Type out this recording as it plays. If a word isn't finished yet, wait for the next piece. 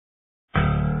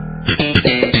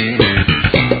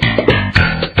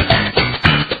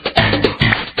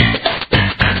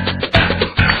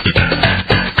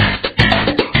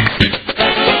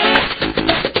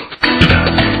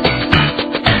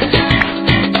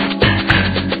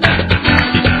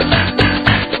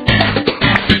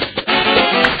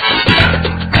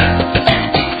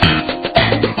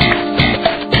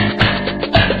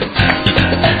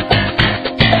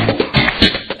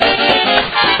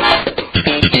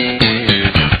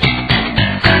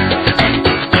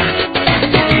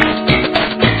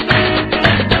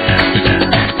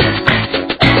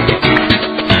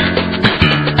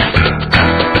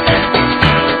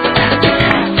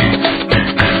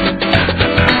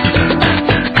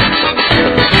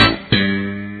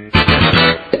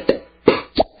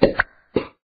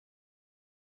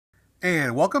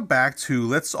And welcome back to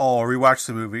Let's All Rewatch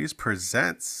the Movies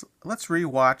presents Let's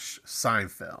Rewatch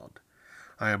Seinfeld.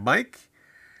 I am Mike,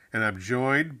 and I'm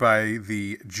joined by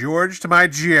the George to my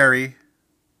Jerry,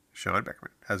 Sean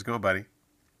Beckerman. How's it going, buddy?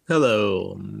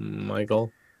 Hello,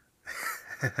 Michael.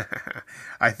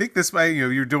 I think this might,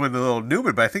 you're doing the little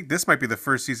Newman, but I think this might be the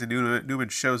first season Newman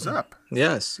shows up.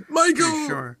 Yes. Michael! Pretty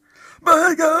sure.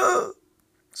 Michael!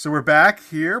 So we're back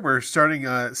here. We're starting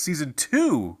season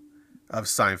 2 of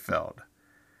Seinfeld.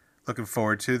 Looking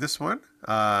forward to this one.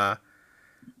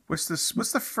 What's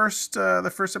the first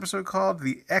episode called?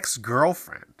 The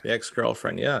Ex-Girlfriend. The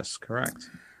Ex-Girlfriend, yes, correct.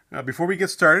 Before we get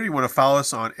started, you want to follow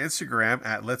us on Instagram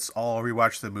at Let's All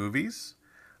Rewatch the Movies.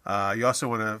 You also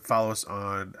want to follow us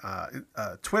on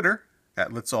Twitter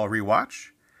at Let's All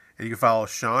Rewatch. And you can follow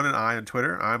Sean and I on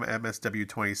Twitter. I'm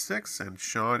MSW26 and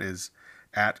Sean is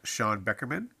at Sean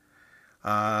Beckerman.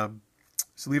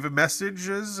 So leave a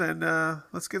messages and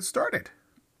let's get started.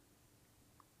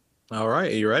 All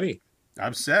right, are you ready?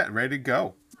 I'm set and ready to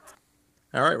go.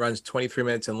 All right, runs 23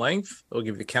 minutes in length. We'll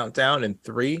give you the countdown in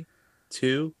 3,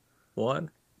 2,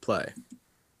 1, play.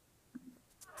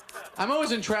 I'm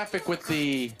always in traffic with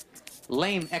the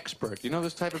lame expert. You know,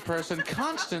 this type of person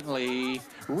constantly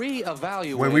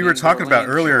reevaluating. When we were talking about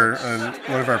earlier on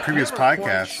one of our previous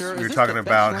podcasts, we were talking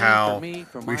about how we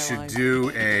should do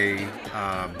a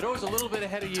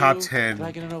top 10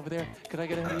 movies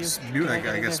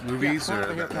or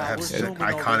that have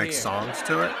iconic songs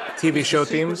to it. TV show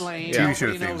themes? TV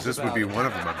show themes. This would be one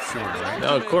of them, I'm sure, right?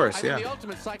 No, of course, yeah.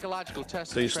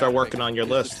 So you start working on your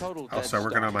list. I'll start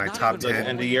working on my top 10.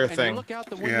 End of year thing.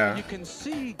 Yeah.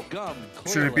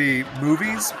 Should it be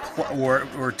movies or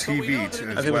TV as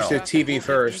well? I think we should do TV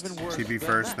first. TV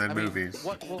first, then movies.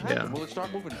 Yeah. Will it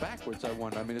start moving backwards, I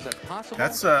wonder? I mean, is that possible?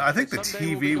 That's I think the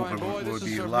TV one would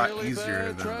be a lot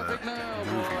easier than the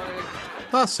movie.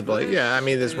 Possibly, yeah. I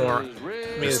mean, there's more.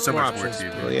 There's so much more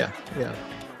TV. Well, yeah.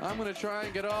 I'm gonna try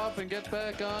and get off and get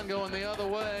back on going the other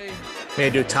way.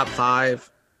 Maybe do top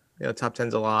 5. You know, top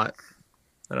 10's a lot.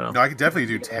 I don't know. No, I could definitely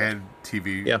do 10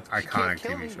 iconic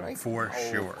TV shows, right? For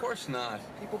sure. Of course not.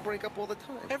 People break up all the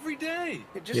time. Every day.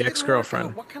 The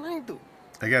Ex-Girlfriend. What can I do?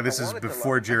 Again, this is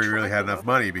before Jerry really had enough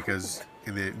money because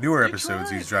in the newer episodes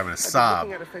he's driving a Saab.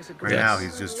 Right now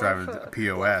he's just driving a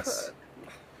POS.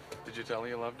 Did you tell her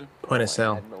you loved her? Point of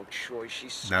sale.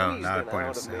 No, not a point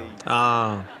of sale.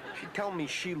 Ah. She'd tell me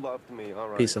she loved me. All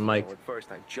right. Piece of Mike. At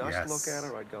first I'd just look at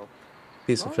her, I'd go.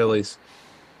 Piece of Phillies.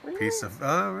 Piece of,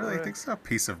 really think so?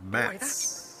 Piece of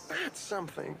Mets. That's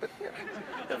something. But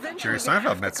Jerry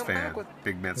Seinfeld, Mets fan,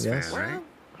 big Mets fan, right?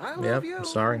 I love you. I'm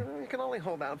sorry. You can only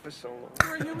hold out for so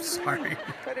long. I'm sorry.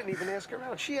 I didn't even ask her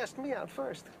out. She asked me out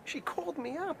first. She called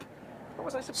me up. What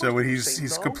was I supposed So when to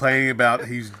he's complaining about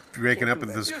he's breaking up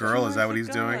with this girl, is that what he's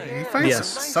doing? He finds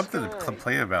something to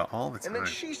complain about all the time. And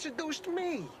then she seduced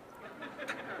me.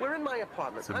 We're in my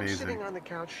apartment. I'm sitting on the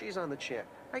couch. She's on the chair.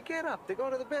 I get up to go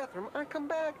to the bathroom. I come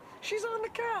back. She's on the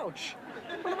couch.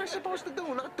 What am I supposed to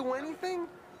do? Not do anything?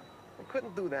 I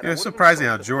couldn't do that. It's surprising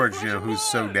how George, who's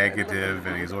so negative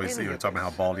and he's always, talking about how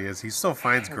bald he is, he still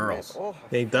finds girls.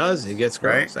 He does. He gets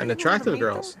girls. Right? And attractive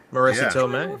girls. Marissa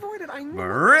Tomei.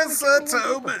 Marissa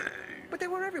Tomei. But they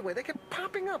were everywhere. They kept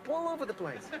popping up all over the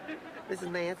place. This is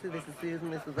Nancy, this is Susan,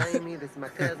 this is Amy, this is my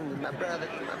cousin, this is my brother,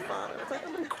 this is my father. It's like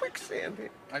I'm in quicksand here.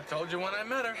 I told you when I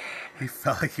met her. He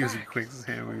felt like he was in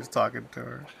quicksand when he was talking to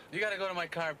her. You gotta go to my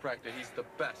chiropractor. He's the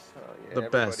best. Oh, yeah, The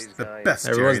best. The best.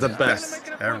 Everyone's Jerry, the best.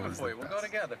 Everyone's the We'll go best.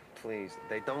 together. Please,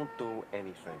 they don't do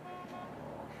anything.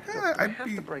 Yeah, I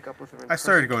have to break up with her in I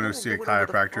started going to person. see a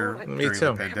chiropractor Me during too.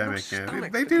 the pandemic,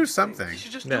 and they do something. You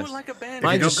should just Yes. do it like a band.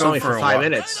 Mine don't just go saw me for for a 5 walk.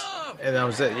 minutes. And that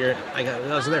was it. I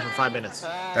was there for 5 minutes.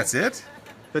 That's it?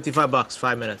 $55,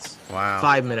 5 minutes. Wow.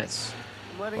 5 minutes.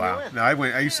 Wow. No,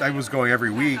 I was going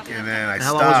every week, and then I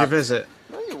How stopped. long was your visit?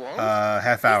 No, you won't.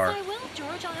 Half hour. Yes, I will,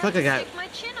 George. I'll have Look, to I got- stick my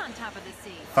chin on top of the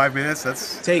seat. 5 minutes?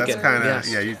 That's Taken, kind of,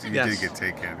 yes. yeah, you Yes. did get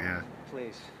taken, yeah.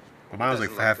 Please. Well, mine was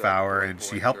like half hour, and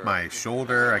she helped my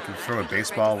shoulder. I could throw a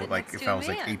baseball with, like, if I was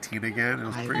like 18 again. It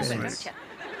was 5 pretty minutes. sweet.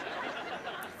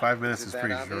 5 minutes is Is that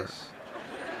pretty short. obvious?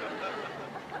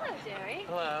 Hello, Jerry.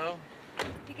 Hello. Did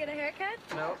you get a haircut?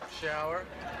 No, shower.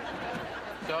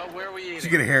 So, where are we eating? Did you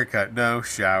get a haircut? No,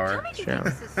 shower. Tell me if you think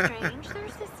this is strange.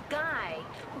 There's this guy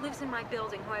who lives in my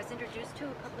building who I was introduced to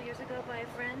a couple of years ago by a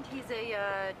friend. He's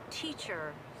a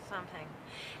teacher something.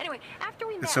 Anyway, after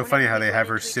we met, It's so funny how whenever they we have ran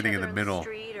her into each sitting in other the on middle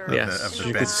street or of Yes, the, of the you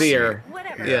bench could see her. seat.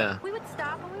 Whatever. Yeah. We would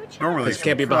stop and we would chat. Normally, Because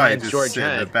can't be she'd probably behind just George sit in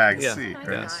the Head. back Yeah. seat. Nice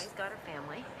Right? guy, he's got a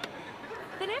family.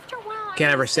 Then after a while, I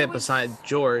Can't ever noticed sit there was beside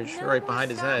George no right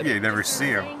behind his stopping head. Yeah, you never just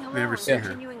see her. saying You never hello see and her.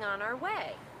 continuing on our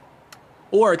way.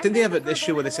 Or didn't they have an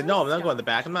issue where they said, "No, I'm not going in the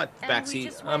back. I'm not the back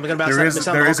seat. I'm going to There is miss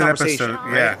out on the whole an conversation." episode.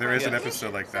 Right? Yeah, there is an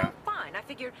episode like that. So fine. I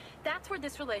figured that's where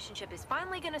this relationship is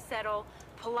finally going to settle.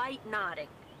 Polite nodding.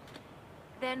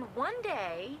 Then one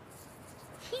day,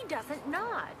 he doesn't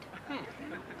nod.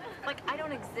 Like I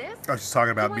don't exist. I was just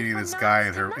talking about He went meeting from this guy in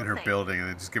nods to her nothing. building and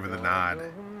then just giving the nod.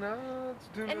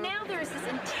 And now there's this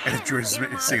intense And George is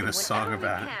animosity singing a song whenever we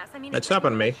about it. pass. I mean, That's it's like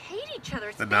happened to me. we hate each other.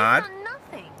 It's The based nod? on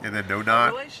nothing. And then no A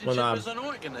nod. relationship Well, is an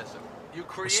organism. You A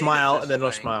created smile this and then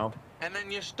no thing, smile. And then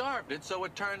you starved it, so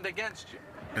it turned against you.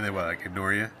 And then what? Like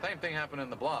ignore you? Same thing happened in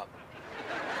the Blob.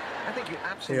 I think you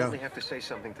absolutely have to say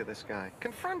something to this guy.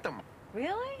 Confront him.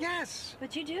 Really? Yes.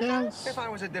 But you do? Yes. If I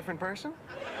was a different person.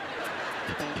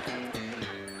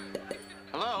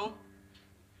 Hello?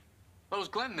 Oh, is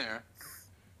Glenn there?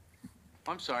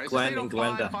 I'm sorry. Glenn and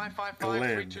Glenda.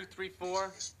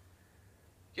 555-3234.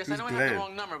 Yes, I Who's know I have Glenn? the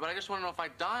wrong number, but I just want to know if I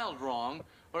dialed wrong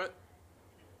or.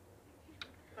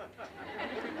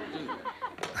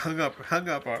 Hung up,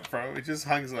 bro. It just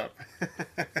hungs up.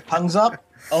 Hungs up?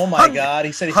 Oh my God!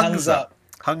 He said he hungs up.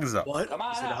 Hungs up. What? He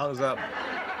said he hungs up.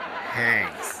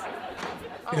 Hangs.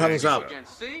 He hungs up. Again.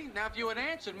 See, now if you had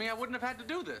answered me, I wouldn't have had to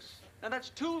do this. Now that's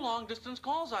 2 long-distance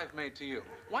calls I've made to you.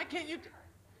 Why can't you?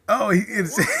 Oh, he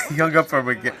hung up from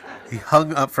again. He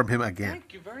hung up from him again.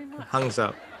 Thank you very much. Hungs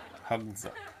up. Hungs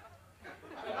up.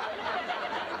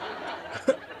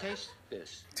 Taste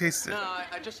this. Taste it. No,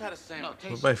 I just had a sandwich.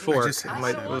 With my fork. just-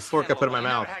 With the fork I put in my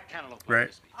mouth. Right.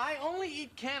 I only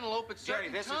eat cantaloupe at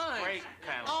certain this is times. great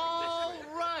cantaloupe. Oh,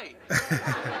 right.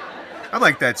 I'm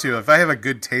like that too. If I have a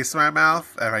good taste in my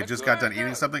mouth, and I just got done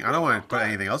eating something, I don't want to put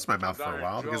anything else in my mouth for a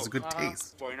while because it's a good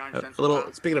taste. A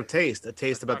little. Speaking of taste, a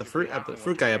taste about the fruit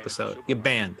guy episode. You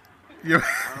banned. You're,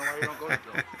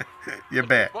 you're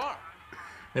bad. Bar.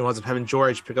 And he winds up having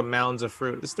George pick up mounds of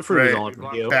fruit. This is the fruit is Right. all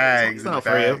for you. Bags It's and not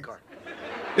for you. bags.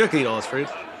 You don't eat all this fruit.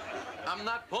 I'm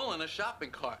not pulling a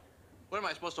shopping cart. What am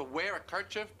I supposed to wear a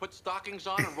kerchief, put stockings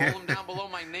on, and roll them down below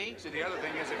my knee? See, the other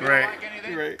thing is, if you Right. don't like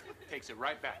anything, Right. takes it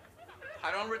right back.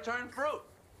 I don't return fruit.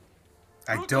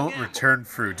 I Fruit's a don't gamble. return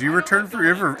fruit. Do you return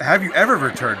fruit? Have you ever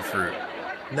returned fruit?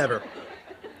 Never.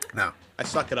 No. I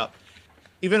suck it up.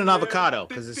 Even an avocado,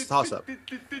 because it's a toss-up.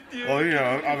 Well, you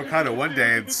know, avocado one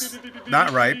day it's not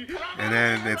ripe, and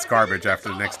then it's garbage after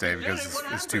the next day because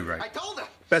it's too I ripe. told her.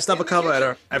 Best In the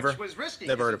avocado kitchen, ever. which was risky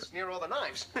Never heard 'cause of it's near all the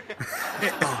knives.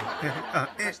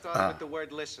 I started with the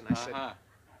word listen. I said, Uh-huh.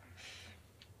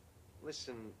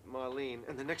 listen, Marlene.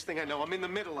 And the next thing I know, I'm in the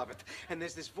middle of it. And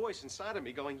there's this voice inside of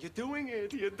me going, you're doing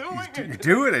it, you're doing You're it.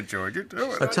 doing it, George. You're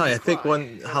doing I'll it. tell you, I think one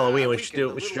And, Halloween we weakened should do.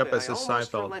 a We should little drop bit. this as I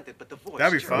almost Seinfeld. relented, but the voice,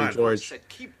 That'd be Jerry, fun. George. said,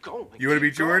 keep going. You wanna be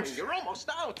keep going. George? You're almost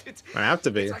out. I have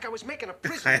to be. It's like I was making a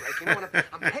prison break, you know, and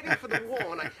I'm heading for the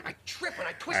wall, and I trip and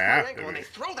I twist I my have to ankle, and be. they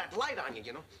throw that light on you,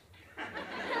 you know.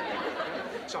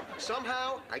 So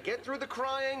somehow I get through the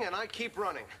crying and I keep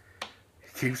running.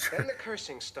 Keeps. Then the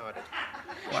cursing started.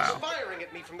 Wow. She's firing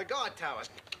at me from the guard towers.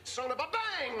 Son of a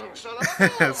bang! Son of a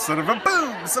boom! Son of a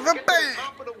boom! Son of a Get to the bang!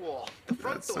 top of the wall, the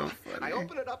front That's so door. funny. I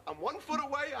open it up. I'm 1 foot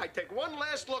away. I take one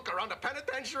last look around the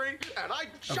penitentiary, and I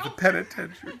Of the jump.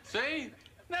 penitentiary. See?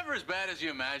 Never as bad as you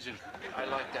imagine. I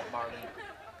like that, Marlene.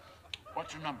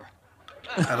 What's your number?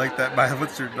 I like that.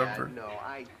 What's your number? No,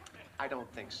 I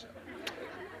don't think so.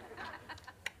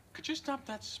 Could you stop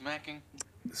that smacking?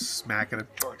 Smacking it.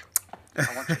 George, I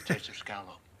want you to taste this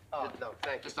cantaloupe. Oh no,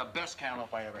 thank you. It's the best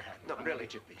cantaloupe I ever had. No, I'm really. gonna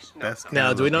get you a piece. Best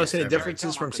Now, do we notice any ever.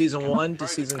 differences from season 1 to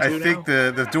season 2 I now? think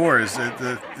the doors,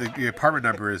 the apartment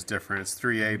number is different. It's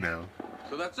 3A now,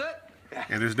 So that's it?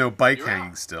 and there's no bike You're out.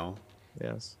 hanging still.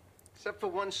 Yes. Except for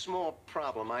one small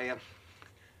problem. I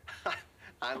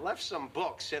left some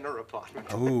books in her apartment.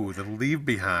 Oh, the leave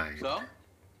behind. So?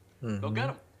 Go get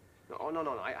them. Oh no,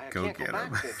 I Go can't go get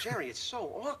 'em. back there, Jerry. It's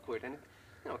so awkward, and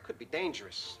it could be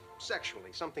dangerous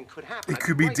sexually. Something could happen. It I'd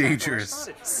could be right back where I dangerous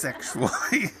started from.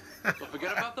 sexually. So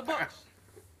forget about the books.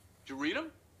 Did you read them?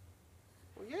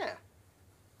 Well, yeah.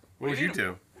 What would you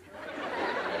do?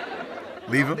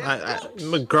 Leave him?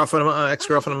 My girlfriend,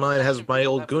 ex-girlfriend of mine has my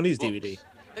old Goonies DVD.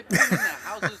 They put them in their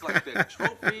houses like they're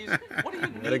trophies. What do you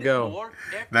need Let it go. for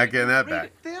after Not you getting that read back.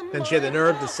 it? They're Then she had the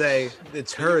nerve to say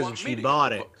it's So you hers want and she me to get bought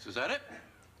the it. books, is that it?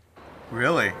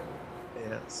 Really?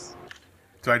 Yes.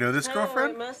 Do I know this It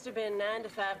girlfriend? must have been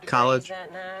 95 degrees College.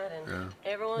 that night, and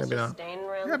Yeah. everyone's Maybe just not. standing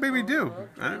around. Yeah, the maybe we do. corner,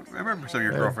 I remember some of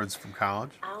your Yeah. girlfriends from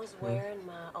college. I was wearing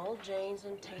my old jeans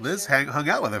and t-shirt. Liz hung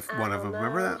out with one I of them. don't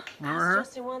Remember know. that? Remember I her? was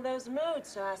just in one of those moods,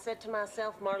 so I said to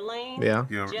myself, Marlene. Yeah.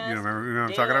 You just remember what I'm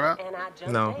do talking it, about? And I jumped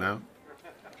No. in. No?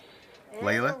 And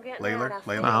Layla? as I'm getting Layla? out, I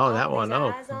feel Layla? Oh, that all one. these Oh,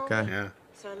 eyes on okay. me. Yeah.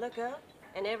 So I look up,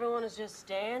 and everyone is just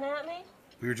staring at me.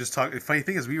 We were just talking. The funny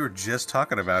thing is, we were just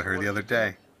talking about her the other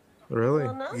day. Really?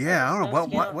 Well, no, Yeah, I don't know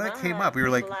that's what it came up. We were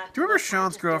like, "Do you remember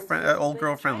Sean's girlfriend, old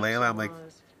girlfriend Layla?" I'm like,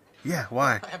 "Yeah,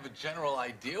 why?" I have a general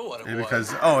idea what it And was.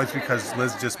 because it's because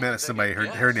Liz just met somebody.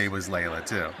 Her name was Layla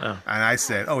too. Oh. And I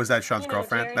said, "Oh, is that Sean's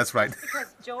girlfriend?" That's right.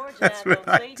 That's That's what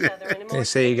I did. They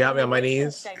say you got me on my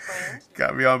knees.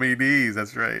 Got me on my knees.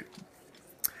 That's right.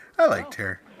 I liked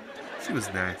her. She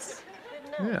was nice.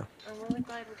 Yeah. I'm really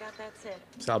glad we got that set.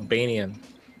 It's Albanian.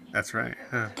 That's right.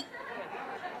 Huh.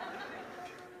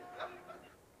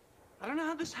 I don't know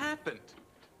how this happened.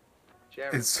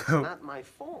 Jared, It's it's so- not my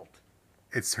fault.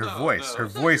 It's her No, voice. no, Her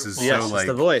it's not voice your is fault. so Yes, like. it's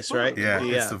the voice, right? Yeah,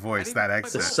 it's the voice. That The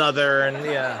accent. southern,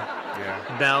 yeah.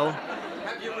 Yeah. Bell.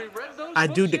 Have you reread those I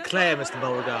do books yet? declare, Mr.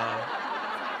 Beauregard.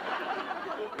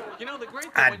 You know, the great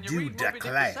thing I when you do read Moby Dick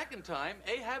declare. the second time,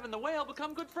 Ahab and the whale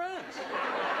become good friends.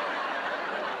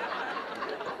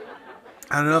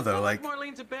 I don't know It's though. not Like,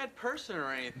 Marlene's a bad person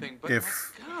or anything, but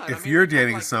if my God, if I mean, you're I'm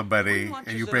dating like somebody three lunches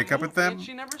and you in a break up with movie them, and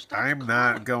she never stops I'm calling.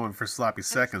 not going for sloppy It's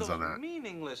seconds those on that.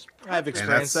 meaningless I've preferences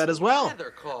experienced that as well.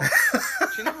 Heather calls.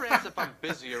 She never asks if I'm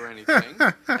busy or anything.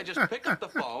 I just pick up the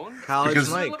phone. College Because-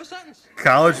 Mike. Middle of a sentence.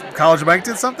 College Mike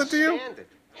did something to you? Stand it.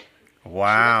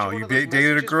 Wow, She you left you one of those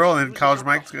dated a messages girl where and she College uses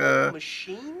Mike up the whole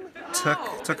machine?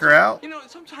 took her out. You know,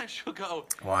 sometimes she'll go,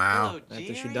 Wow. "Hello, After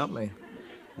she Jerry." dumped me. And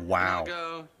I'll Wow.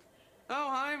 go, "Oh,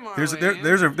 hi,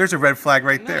 Marlene." There's a red flag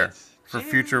right there Nice. for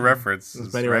Jerry. future reference.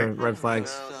 There's many Right? red flags.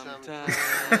 Sometimes.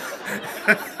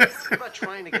 I'm not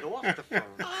trying to get off the phone.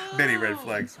 Many red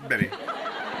flags. Many.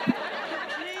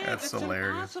 Jeez, That's it's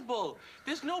hilarious. impossible.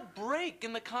 There's no break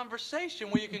in the conversation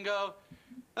where you can go,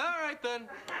 "All right then."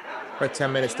 For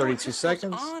 10 minutes, You know, it 32 just goes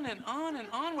seconds. on and on and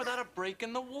on without a break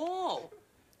in the wall.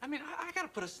 I mean, I gotta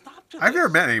put a stop to this. I've never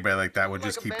met anybody like that would Like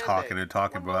just a keep Band-Aid. talking and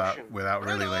talking One motion. without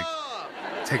really like Ah,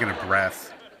 taking a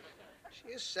breath. she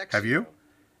is sexy. Have you? though.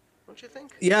 Don't you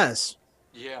think? Yes.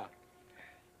 Yeah.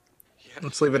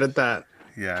 Let's leave it at that.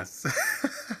 Yes.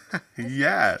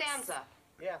 Yes. Stanza.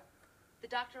 Yeah. The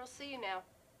doctor will see you now.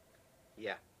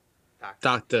 Yeah.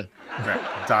 Doctor. Doctor.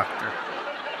 Right. Doctor.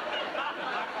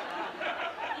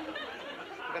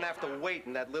 I'm gonna have to wait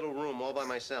in that little room all by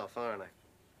myself, aren't I?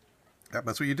 Yep,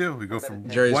 that's what you do. We go from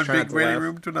Jerry's one trying big to waiting laugh.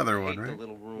 room to another I one, hate the right?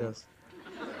 little room. Yes.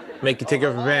 Make you take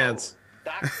off your pants.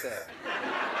 Doctor.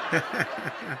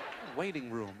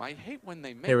 Waiting room. I hate when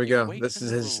they make Here we you go. wait This in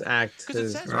is the his room. act 'Cause it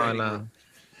is says on waiting room.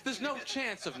 uh, There's no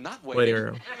chance of not waiting waiting.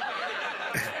 room.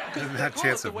 Doesn't They have call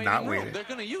chance it of the not waiting room. waiting. They're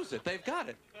gonna use it. They've got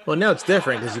it. Well, now it's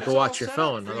different because you can It's all watch your set up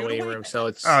phone for on you the to waiting wait. room, so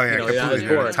it's Oh, yeah, you know, you're not as completely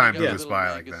bored. different. Time You got a goes little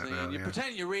by like that magazine. now, You yeah.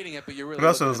 pretend you're reading it, but you're really But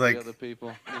also looking it's at the like- other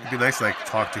people. It'd be nice to like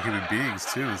talk to human beings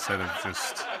too instead of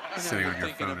just sitting on your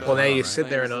thinking phone. as about Well, now you right? sit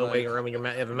there in Things a like- waiting room and you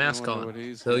have a mask wonder what on,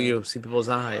 he's so got. you see people's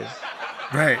eyes.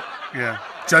 Right. Yeah.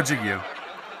 Judging you.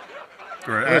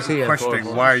 Or What is he in questioning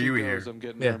for? why are She you goes, here? I'm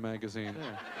getting Yeah. her magazine.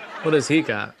 What does he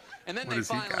got? And then What they has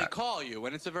he finally got? call you,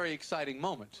 and it's a very exciting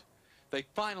moment. They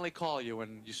finally call you,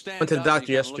 and you stand Went to the up, you doctor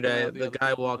kinda look yesterday. around The other guy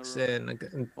people in walks the room. in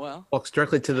and Well, walks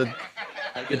directly to the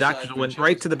I the guess doctor I've went been right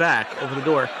chosen. to the back over the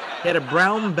door. He had a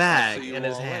brown bag you in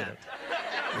his all later. hand.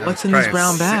 Yeah, What's it's in this probably a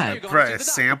brown sa- bag? You're going Probably to a the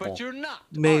doctor, sample. But you're not.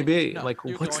 Maybe. are you? No, Like,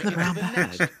 you're what's going in the into brown the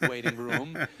next bag? waiting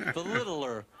room, the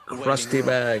littler Crusty waiting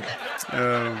room. bag.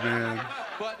 Oh man.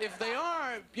 But if they are,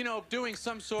 doing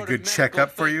some sort A of good medical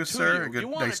checkup for thing you, to sir? A you, good, you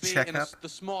wanna nice be in checkup? the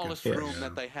smallest Good for room you.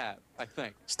 that they have, I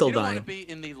think. Still you don't dying. want to be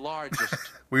in the largest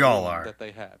We all room are. that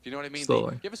they have. You know what I mean?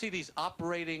 Slowly. You ever see these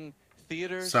operating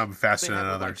theaters? Some that faster they than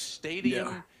have with, like, others. stadium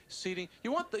Yeah. seating.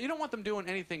 You don't want them doing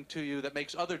anything to you that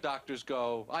makes other doctors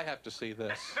go, I have to see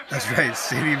this. That's right.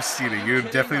 Stadium seating. You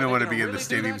Kidding? definitely Are don't they want to gonna be in the really do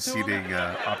stadium that to 'em? seating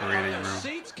operating room.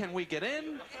 Seats? Can we get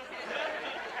in?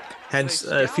 Hence,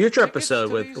 They a scout future tickets episode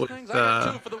to with these with things? I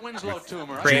got two for the Winslow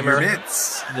tumor. Kramer. Junior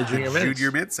Mints. The Junior Mints.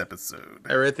 Junior Mints episode.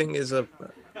 everything is a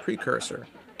precursor.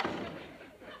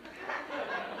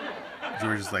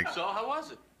 George is like So how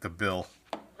was it? the bill.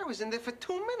 I was in there for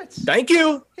 2 minutes. Thank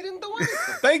you. He didn't do anything.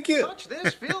 Thank you. Touch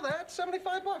this, feel that, $75.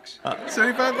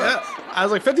 $75 Yeah, bucks. I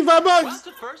was like 55 bucks. That's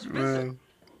the first visit.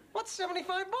 What's $75?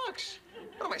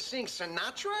 What am I seeing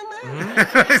Sinatra in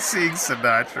there? Seeing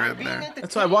Sinatra in Being there. entertained?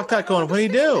 That's why I walked out going, "What do you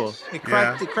do?" He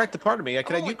cracked. Yeah. He cracked a part of me. I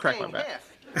could I'm have you only crack my paying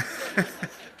back.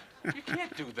 half. You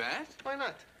can't do that. Why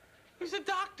not? He's a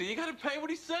doctor. You got to pay what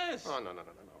he says. Oh, no.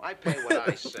 I pay what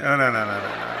I say. No.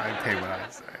 I pay what I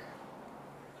say.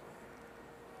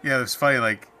 Yeah, it's funny.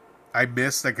 Like, I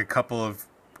missed like a couple of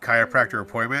chiropractor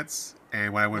appointments,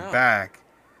 and when I went No. back,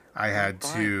 I had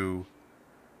fine. to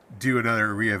do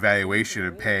another reevaluation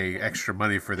and pay extra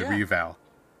money for the Yeah. reval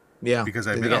Yeah, because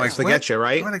I they I'm get, like, they what? get you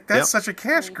right. I'm like, that's Yep. such a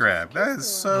cash grab. That is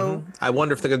so. I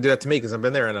wonder if they're gonna do that to me because I've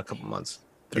been there in a couple months.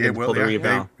 They're going to pull the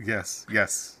rebound. Yes. I'm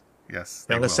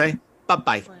going to say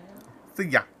bye-bye. See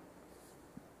ya.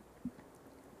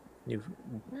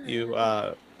 You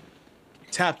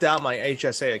tapped out my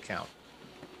HSA account.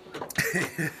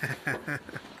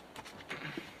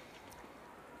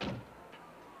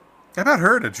 How about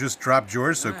her to just drop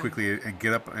George so quickly and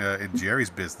get up in Jerry's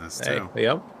business, too? Hey,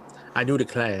 yep. I do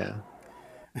declare.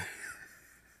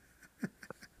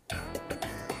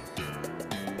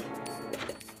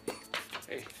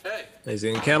 Hey. He's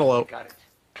in cantaloupe. Got it.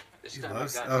 This He time I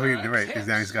loves. got Oh, my right. hips.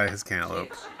 Now he's got his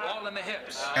cantaloupe. All in the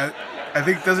hips. I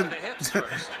think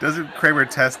doesn't Kramer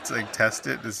test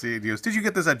it to see? He goes, "Did you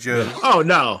get this at Joe's?" Oh,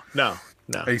 no.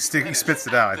 He spits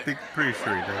it out. I think pretty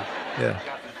sure he does. Yeah.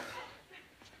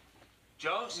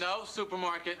 Joe's? No,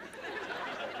 supermarket.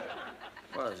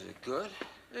 What, is it good?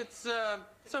 It's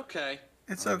okay.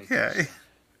 It's okay.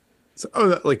 So,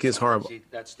 that like is horrible. See,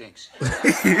 that stinks. He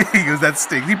goes, "That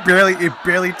stinks." It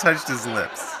barely touched his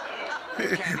lips.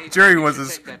 Jerry wants to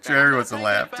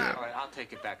laugh too. All right, I'll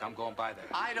take it back. I'm going by there.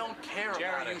 I don't care about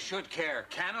Jerry, you it. should care.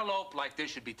 Cantaloupe like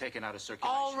this should be taken out of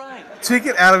circulation. All right. Take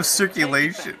it out of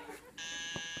circulation.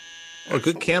 Oh,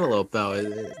 good cantaloupe, though.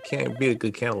 It can't be a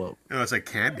good cantaloupe. No, it's like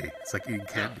candy. It's like eating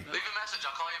candy. Leave a message.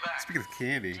 I'll call you back. Speaking of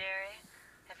candy, Jerry,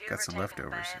 have you Got ever some taken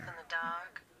leftovers a bath here. in the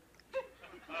dark?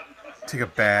 take a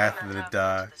bath I'm in the on top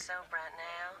dark. of the soap right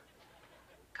now.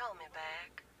 Call me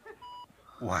back.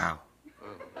 Wow.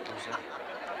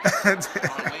 Who's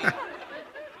that?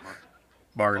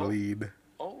 Marlene.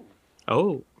 Oh,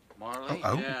 Oh, Marley?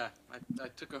 Oh. yeah. I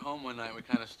took her home one night. We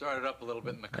kind of started up a little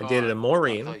bit in the car. I dated a I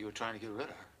Maureen. thought you were trying to get rid of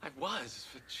her. I was,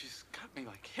 but she's got me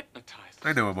like hypnotized.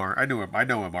 I know a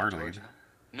Marlene.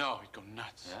 No, he'd go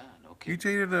nuts. Yeah, no You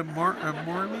kidding. dated a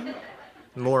Marlene?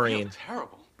 Maureen,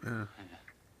 Terrible. Yeah.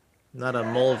 not a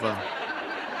Mulva.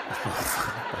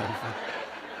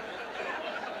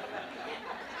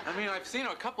 I mean, I've seen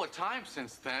her a couple of times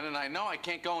since then, and I know I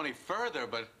can't go any further,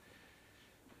 but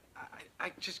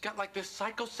I just got like this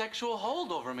psychosexual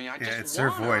hold over me. I Yeah, just it's her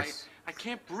want voice. I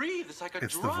can't breathe. It's like a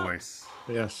It's the drug. voice.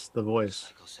 Yes, the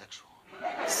voice.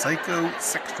 Psychosexual.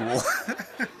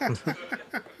 Psychosexual.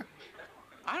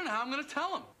 I don't know how I'm gonna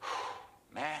tell him.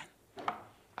 Man,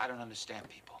 I don't understand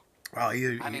people. Well,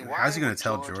 I mean, why how's he going would to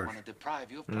tell George? want to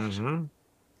deprive you of pleasure? Mm-hmm.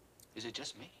 Is it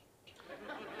just me?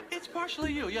 It's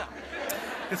partially you, yeah.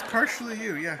 It's partially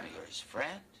you, yeah. You're his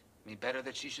friend. I mean, better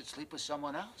that she should sleep with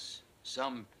someone else.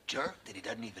 Some jerk that he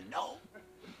doesn't even know.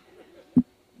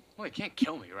 Well, he can't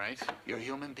kill me, right? You're a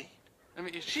human being. I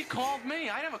mean, she called me.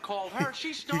 I never called her.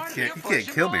 She started it. You can't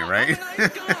kill me, I'm right? a nice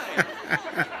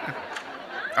guy.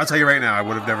 I'll tell you right now, I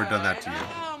would have never done that to you.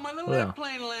 Oh, my little Yeah.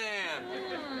 airplane land.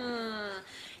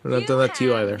 I've not done that to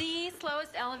you have either. The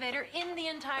slowest elevator in the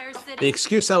entire city. The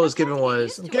excuse I was given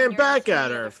was, You're I'm getting used back to at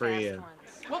the her other for fast you. ones.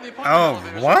 Well, the apartment Oh,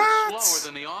 elevators what? are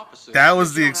slower than the opposite. That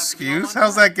was the You don't have to be excuse? on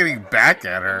How's that getting back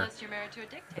at her? Unless you're married to a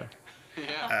dictator.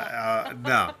 Yeah.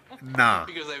 No. Nah.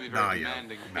 Because they'd be Nah, very yo.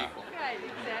 demanding Nah. people. Right,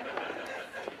 exactly.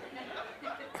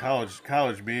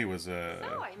 College me was So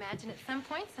I imagine at some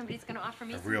point somebody's going to offer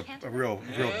me a some real cantaloupe.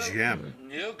 gem.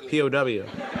 POW.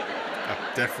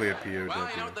 Definitely a POW. Well,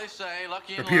 you know what they say,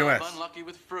 lucky in Or POS. love, unlucky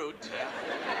with fruit.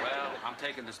 Well, I'm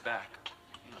taking this back.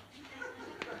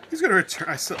 He's gonna return.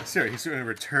 He's gonna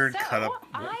return So cut up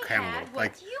I cantaloupe. had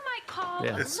Like what you might call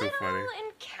Yeah. a It's so little funny.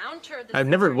 encounter this I've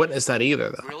never morning. witnessed that either,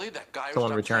 though. Really? That guy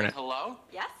Someone was return saying it. hello?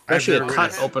 Yes. Especially never a cut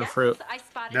witnessed- open fruit. I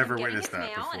spotted Never him getting witnessed his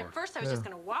that mail, and before. at first I was just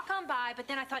going to walk on by, but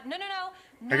then I thought, no.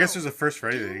 I guess there's a first for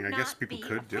do anything. I guess not people be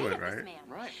could do afraid it, of this right? man.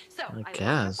 Right. So I went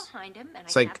guess. up behind him and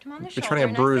It's I like tapped him on the you're shoulder. trying to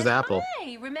and bruise I said, apple.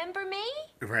 Hi, remember me?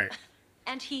 Right.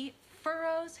 And he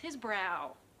furrows his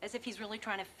brow as if he's really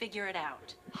trying to figure it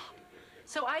out.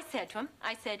 So I said to him,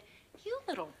 you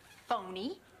little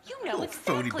phony, you know Little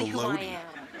phony exactly who I baloney." am.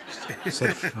 Is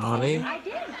that funny? I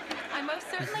did. I most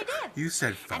certainly did. You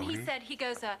said And phony. he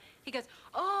goes,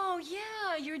 oh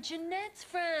yeah, you're Jeanette's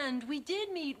friend. We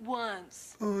did meet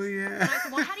once. Oh And yeah. I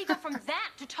said, well, how do you go from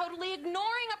that to totally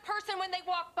ignoring a person when they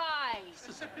walk by? This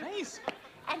is amazing.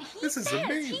 And he This is says,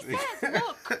 amazing.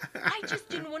 look, I just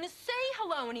didn't want to say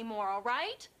hello anymore, all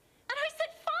right? And I said,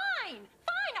 fine.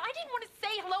 I didn't want to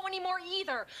say hello anymore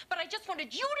either, but I just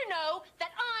wanted you to know that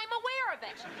I'm aware of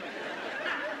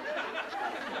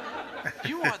it.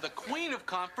 You are the queen of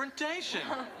confrontation.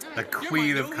 The You're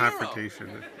queen my of new hero. confrontation.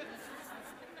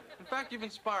 In fact, you've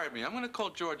inspired me. I'm going to call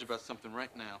George about something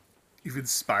right now. You've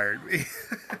inspired me.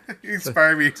 You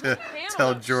inspired me to tell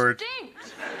Cantaloupe George.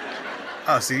 stinks.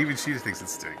 Oh, see, even she thinks it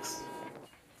stinks.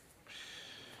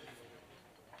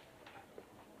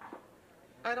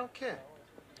 I don't care.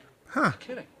 Huh.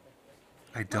 Kidding.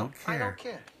 I don't I care. don't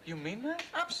care. You mean that?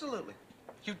 Absolutely.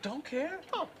 You don't care?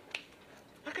 Oh,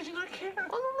 How could you not care? I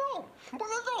don't know.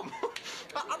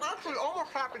 But I'm actually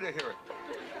almost happy to hear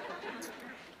it.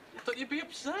 I thought you'd be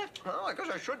upset. Well, I guess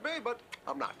I should be, but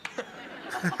I'm not.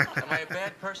 Am I a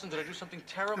bad person? Did I do something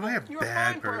terrible? Am I a You're a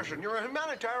bad fine person. You're a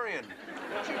humanitarian.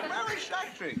 She's very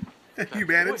sexy.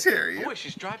 Humanitarian. Boy,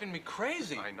 she's driving me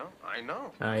crazy. I know.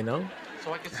 I know.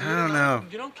 So I can see I don't know.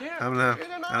 You don't care. I don't know. See you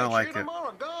tonight, I don't see like you it.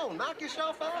 tomorrow. Go, knock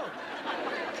yourself out.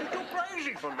 She's too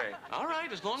crazy for me. All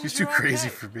right, as long She's as too you're crazy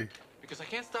okay. for me. Because I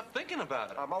can't stop thinking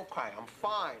about it. I'm okay. I'm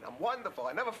fine. I'm wonderful.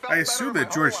 I never felt I better assume in my that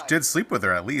whole George life. did sleep with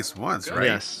her at least once, Good. right?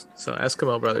 Yes. So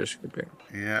Eskimo Brothers could be.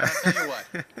 Yeah. I'll tell you what.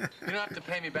 You don't have to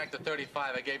pay me back the $35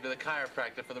 I gave to the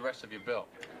chiropractor for the rest of your bill.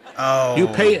 Oh. You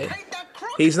pay. Ain't that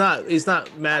crook? He's not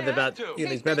mad I about. have to.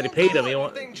 He's mad that he paid him. He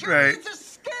won't, Right. It's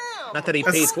a scam. not that he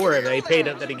paid for it. That he paid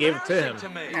him. That he gave it to him. To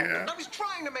me. Yeah. I was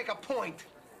trying to make a point.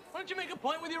 Why don't you make a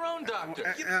point with your own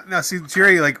doctor? Now, see,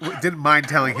 Jerry didn't mind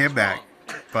telling him that,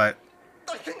 but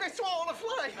I think I swallowed a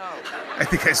fly. I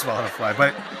think I swallowed a fly.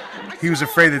 But he was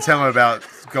afraid to tell him about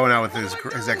going out with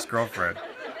his ex-girlfriend.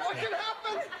 What can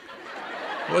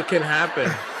happen? What can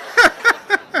happen?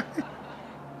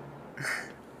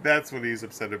 That's what he's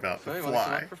upset about, So the you want to sit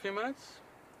fly. up for a few minutes?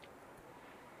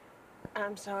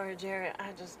 I'm sorry, Jerry.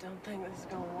 I just don't think this is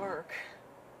gonna work.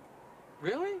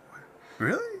 Really?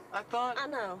 Really? I thought... I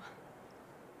know.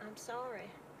 I'm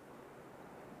sorry.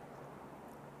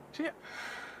 Gee,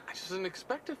 I just didn't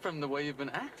expect it from the way you've been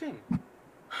acting.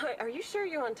 Hey, are you sure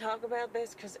you want to talk about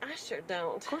this? Because I sure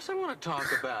don't. Of course I want to talk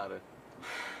about it.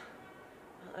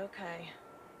 Okay.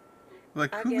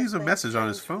 Like, I who guess leaves a things message on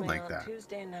his changed for phone me like on that?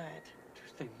 Tuesday night.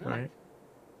 Tuesday night? Right.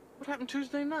 What happened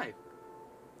Tuesday night?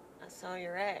 I saw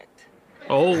your act.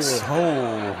 Oh.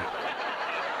 So...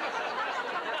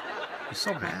 He's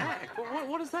so mad. Act?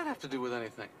 What does that have to do with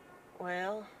anything?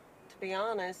 Well, to be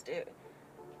honest, it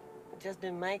just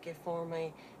didn't make it for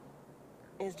me.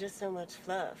 It's just so much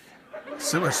fluff.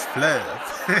 So much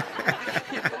fluff. I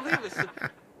can't believe this.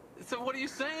 So what are you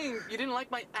saying? You didn't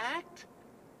like my act?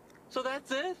 So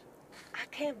that's it? I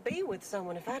can't be with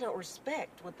someone if I don't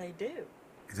respect what they do.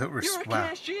 You don't You're a wow.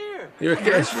 cashier. You're a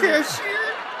cashier. Cashier?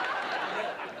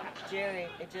 Jerry,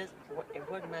 it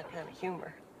wasn't my kind of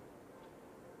humor.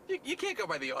 You can't go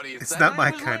by the audience. It's that not night. my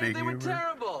It was kind lame. of They were humor.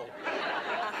 terrible.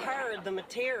 I heard the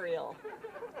material.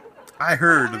 I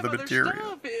heard I of the have other material.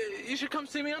 stuff. You should come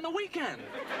see me on the weekend.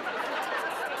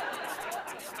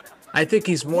 I think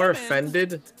he's more Women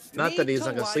offended. Not that need he's to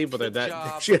not gonna like sleep with her. the That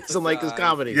job she of the doesn't like his guy.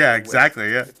 comedy. Yeah,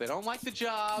 exactly. Yeah. If they don't like the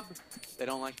job, they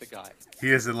don't like the guy. He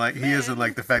doesn't like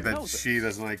the fact that knows it. she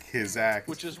doesn't like his act.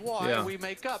 Which is why Yeah. we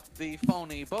make up the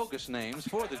phony, bogus names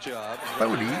for the job.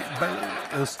 Phony.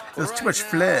 There's too much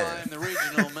Right now, flair. I'm the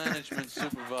regional management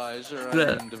supervisor. I'm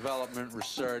Flair. in development,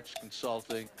 research,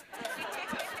 consulting.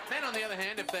 Men, on the other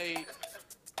hand, if they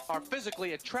are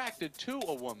physically attracted to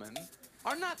a woman,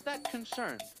 are not that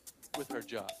concerned with her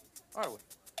job, are we?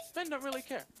 Men don't really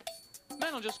care.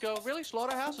 Men will just go, really,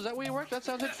 slaughterhouse? Is that where you work? That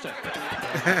sounds interesting.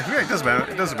 Yeah, it doesn't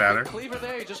matter. It doesn't matter. Cleaver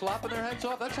there, you just lopping their heads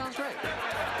off? That sounds great.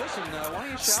 Listen, why don't you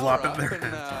shower Slopping up their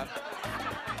and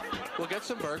we'll get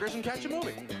some burgers and catch a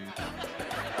movie.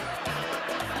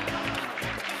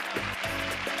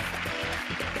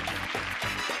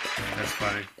 That's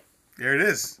funny. There it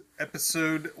is.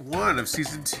 Episode 1 of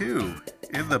season 2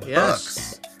 in the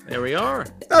Yes. books. There we are.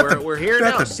 Not We're here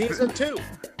not now. the- Season 2.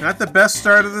 Not the best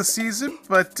start of the season,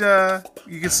 but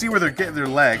you can see where they're getting their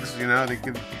legs. You know,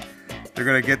 they're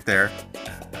gonna get there.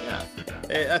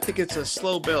 Yeah. I think it's a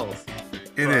slow build.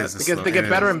 It is. Because they get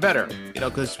better and better. You know,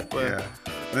 because Yeah.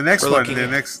 The next we're one, looking the at-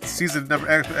 next season number,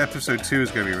 episode 2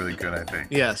 is gonna be really good. I think.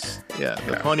 yes, yeah.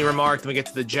 The Yeah. pony remark. Then we get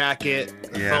to the jacket,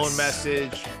 the Yes. phone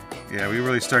message, Yeah, we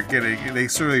really start getting. They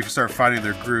really start finding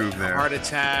their groove there. heart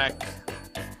attack,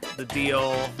 the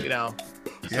deal. You know.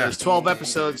 So Yeah. there's 12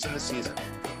 episodes in the season.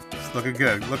 It's looking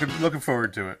good. Looking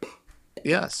forward to it.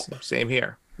 Yes, same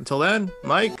here. Until then,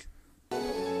 Mike.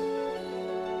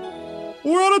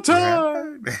 We're out of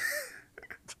time.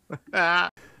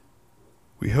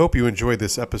 We hope you enjoyed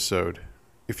this episode.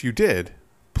 If you did,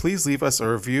 please leave us a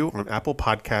review on Apple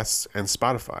Podcasts and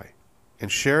Spotify, and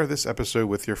share this episode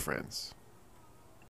with your friends.